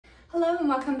Hello and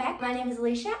welcome back. My name is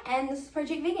Aleisha and this is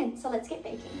Project Vegan, so let's get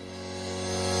baking.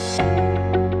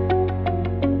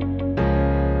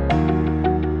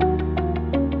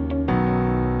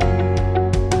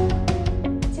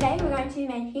 Today we're going to be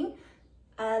making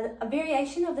a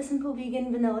variation of the simple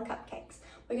vegan vanilla cupcakes.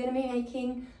 We're going to be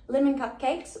making lemon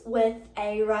cupcakes with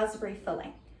a raspberry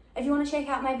filling. If you want to check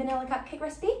out my vanilla cupcake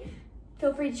recipe,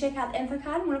 feel free to check out the info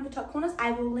card in one of the top corners.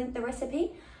 I will link the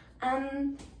recipe.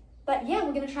 But yeah,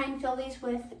 we're going to try and fill these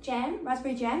with jam,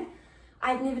 raspberry jam.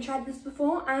 I've never tried this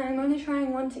before. I'm only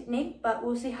trying one technique, but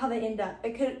we'll see how they end up.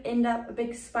 It could end up a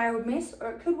big spiraled mess,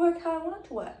 or it could work how I want it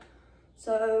to work.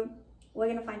 So we're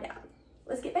going to find out.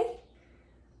 Let's get baking.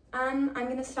 I'm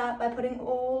going to start by putting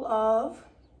before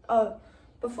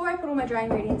I put all my dry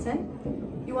ingredients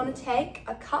in, you want to take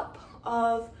a cup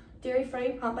of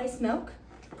dairy-free plant-based milk,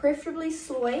 preferably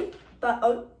soy,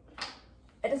 but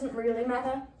it doesn't really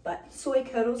matter, but soy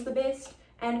curdle's the best,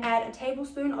 and add a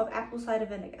tablespoon of apple cider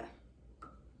vinegar.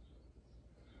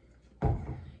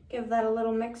 Give that a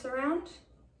little mix around.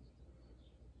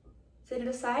 Set it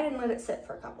aside and let it sit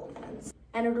for a couple of minutes.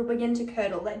 And it'll begin to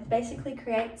curdle. That basically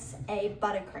creates a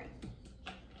buttercream.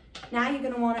 Now you're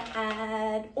going to want to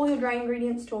add all your dry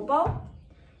ingredients to a bowl.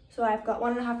 So I've got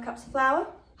 1.5 cups of flour,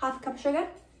 half a cup of sugar,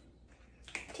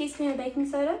 a teaspoon of baking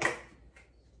soda,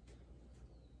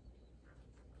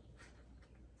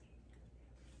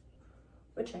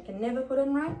 which I can never put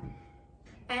in right,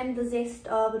 and the zest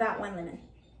of about 1 lemon.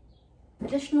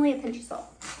 Additionally, a pinch of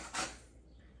salt.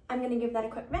 I'm going to give that a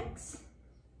quick mix.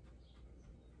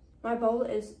 My bowl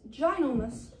is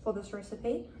ginormous for this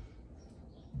recipe.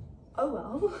 Oh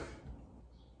well.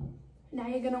 Now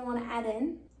you're going to want to add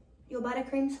in your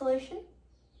buttercream solution.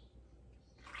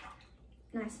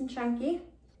 Nice and chunky.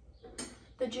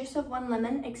 The juice of 1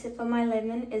 lemon, except for my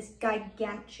lemon, is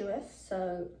gigantuous,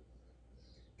 so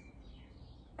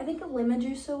I think a lemon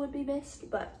juicer would be best,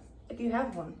 but if you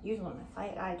have one, use one. If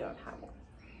I don't have one.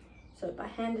 So by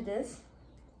hand it is.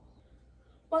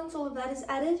 Once all of that is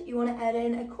added, you want to add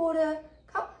in 1/4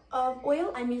 cup of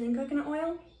oil. I'm using coconut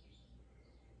oil.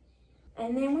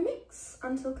 And then we mix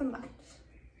until combined.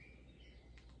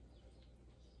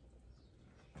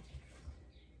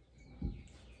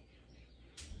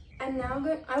 And now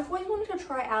I've always wanted to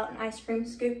try out an ice cream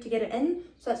scoop to get it in,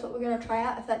 so that's what we're going to try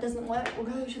out. If that doesn't work, we'll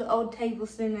go to the old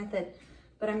tablespoon method.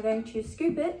 But I'm going to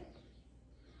scoop it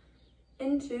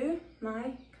into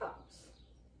my cups.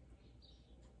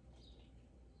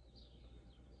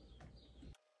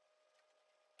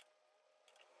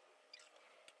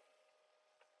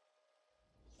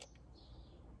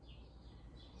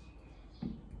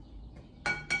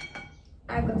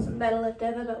 I've got some batter left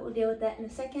over, but we'll deal with that in a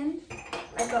second.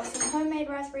 I've got some homemade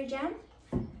raspberry jam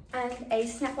and a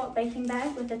snap-lock baking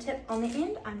bag with a tip on the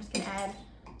end. I'm just going to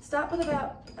start with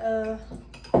about a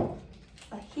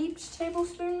heaped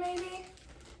tablespoon maybe,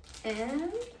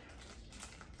 and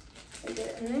we get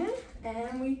it in there,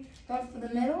 and we go for the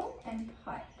middle and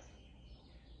pipe.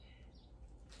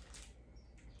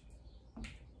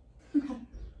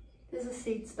 There's a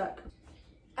seed stuck.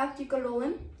 After you've got it all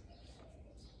in,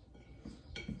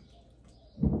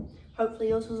 hopefully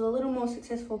yours was a little more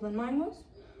successful than mine was,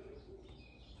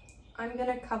 I'm going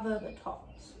to cover the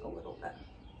tops a little bit.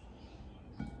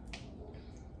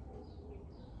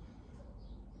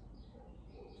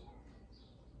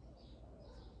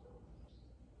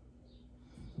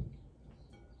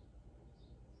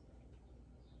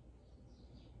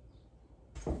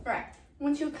 Right,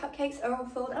 once your cupcakes are all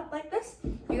filled up like this,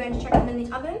 you're going to chuck them in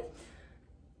the oven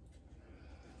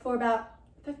for about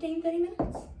 15-30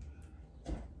 minutes.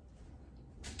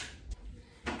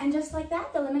 And just like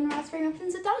that, the lemon raspberry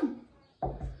muffins are done.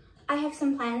 I have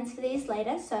some plans for these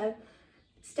later, so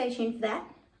stay tuned for that.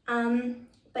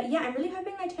 But yeah, I'm really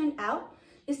hoping they turned out.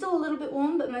 They're still a little bit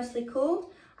warm, but mostly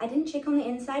cool. I didn't check on the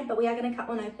inside, but we are going to cut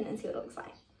one open and see what it looks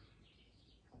like.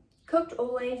 Cooked all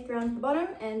the way around the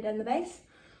bottom and down the base,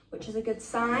 which is a good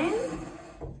sign.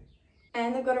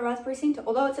 And they've got a raspberry center.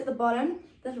 Although it's at the bottom,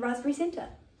 there's a raspberry center.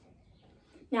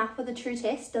 Now for the true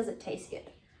test, does it taste good?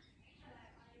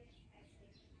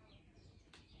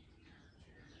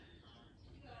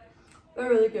 They're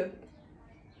really good.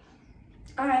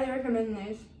 I highly recommend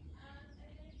these.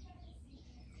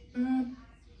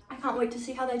 I can't wait to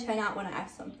see how they turn out when I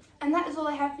ice them. And that is all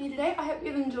I have for you today. I hope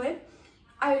you've enjoyed.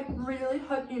 I really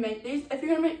hope you make these. If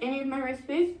you're going to make any of my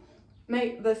recipes,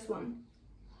 make this one.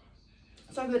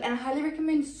 So good. And I highly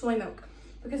recommend soy milk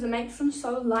because it makes them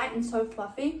so light and so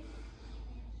fluffy.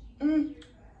 10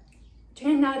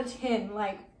 out of 10,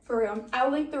 like for real. I'll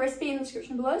link the recipe in the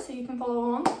description below so you can follow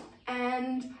along.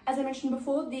 And as I mentioned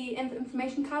before, the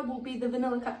information card will be the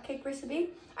vanilla cupcake recipe.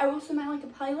 I also made like a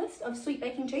playlist of sweet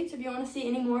baking treats if you want to see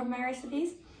any more of my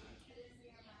recipes.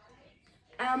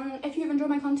 If you've enjoyed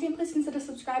my content, please consider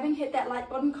subscribing, hit that like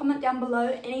button, comment down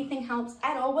below, anything helps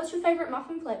at all. What's your favourite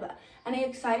muffin flavour? And are you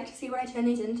excited to see what I turn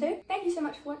these into? Thank you so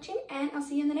much for watching, and I'll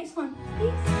see you in the next one.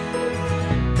 Peace!